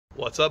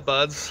What's up,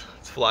 buds?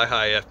 It's Fly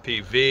High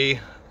FPV.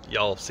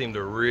 Y'all seem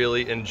to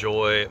really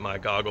enjoy my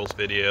goggles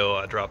video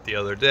I dropped the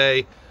other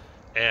day,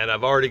 and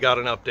I've already got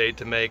an update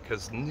to make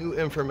because new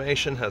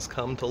information has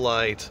come to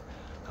light.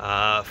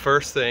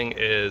 First thing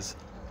is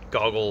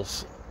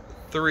goggles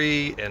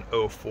 3 and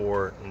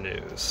 04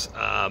 news.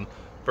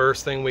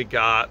 First thing we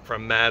got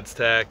from Mads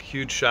Tech,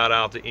 huge shout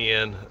out to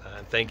Ian,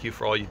 and thank you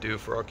for all you do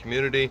for our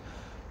community.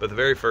 But the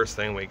very first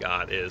thing we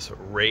got is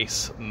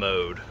race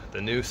mode.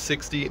 The new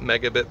 60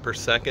 megabit per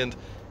second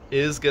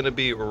is going to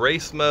be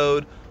race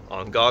mode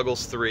on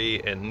goggles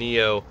 3 and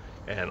Neo,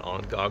 and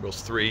on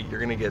goggles 3 you're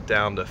going to get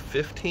down to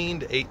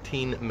 15 to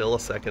 18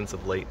 milliseconds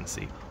of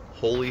latency.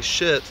 Holy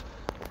shit,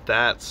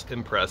 that's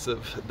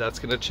impressive. That's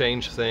going to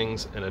change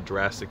things in a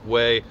drastic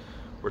way.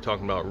 We're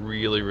talking about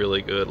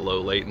really good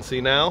low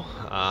latency now.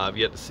 I've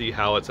yet to see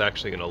how it's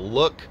actually going to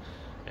look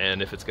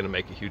and if it's going to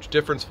make a huge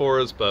difference for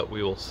us, but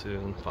we will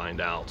soon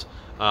find out.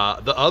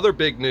 The other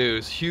big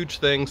news, huge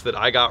things that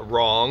I got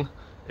wrong,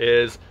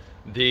 is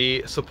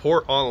the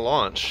support on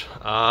launch.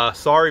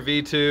 Sorry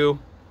V2,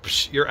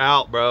 you're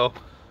out, bro.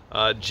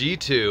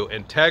 G2,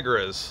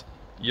 Integras,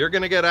 you're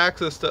going to get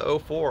access to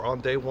 04 on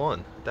day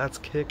one. That's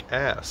kick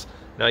ass.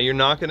 Now you're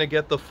not going to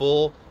get the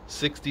full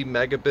 60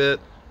 megabit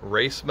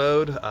race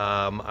mode.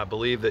 I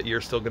believe that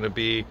you're still going to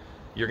be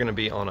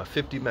on a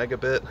 50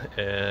 megabit,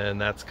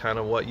 and that's kind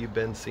of what you've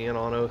been seeing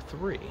on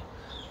 03.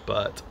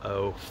 But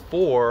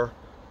 04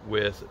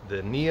 with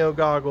the Neo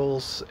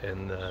goggles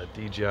and the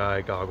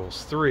DJI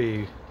goggles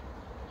 3,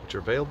 which are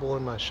available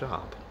in my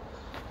shop,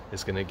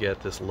 is going to get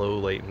this low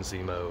latency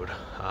mode.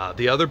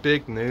 The other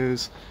big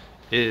news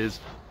is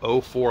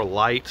 04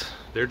 Lite.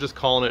 They're just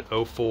calling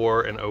it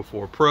 04 and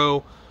 04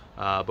 Pro,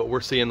 but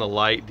we're seeing the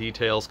Lite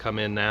details come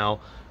in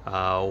now.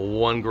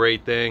 One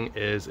great thing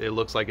is it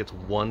looks like it's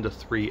 1 to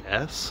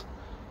 3S,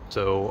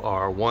 so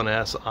our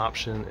 1S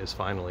option is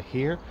finally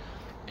here,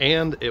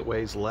 and it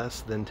weighs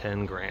less than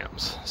 10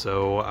 grams.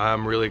 So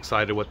I'm really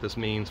excited what this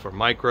means for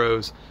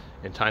micros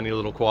and tiny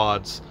little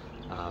quads.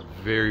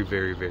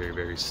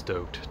 Very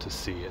stoked to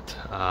see it.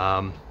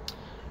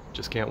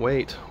 Just can't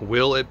wait.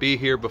 Will it be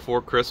here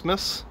before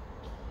Christmas,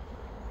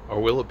 or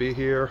will it be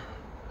here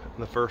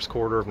in the first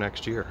quarter of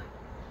next year?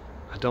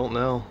 I don't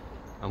know.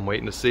 I'm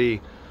waiting to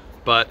see.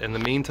 But in the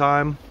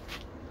meantime,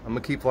 I'm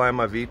gonna keep flying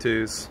my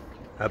V2s.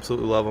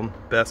 Absolutely love them.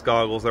 Best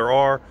goggles there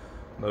are.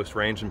 Most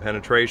range and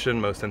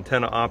penetration, most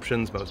antenna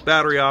options, most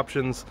battery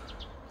options.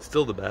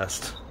 Still the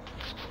best.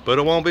 But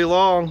it won't be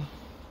long.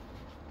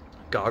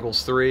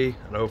 Goggles 3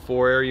 and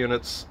 04 air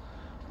units.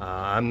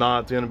 I'm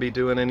not gonna be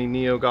doing any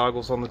Neo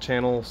goggles on the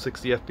channel.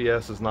 60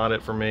 FPS is not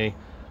it for me.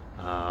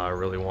 I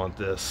really want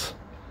this.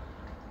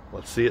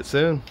 Let's see it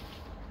soon.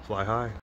 Fly high.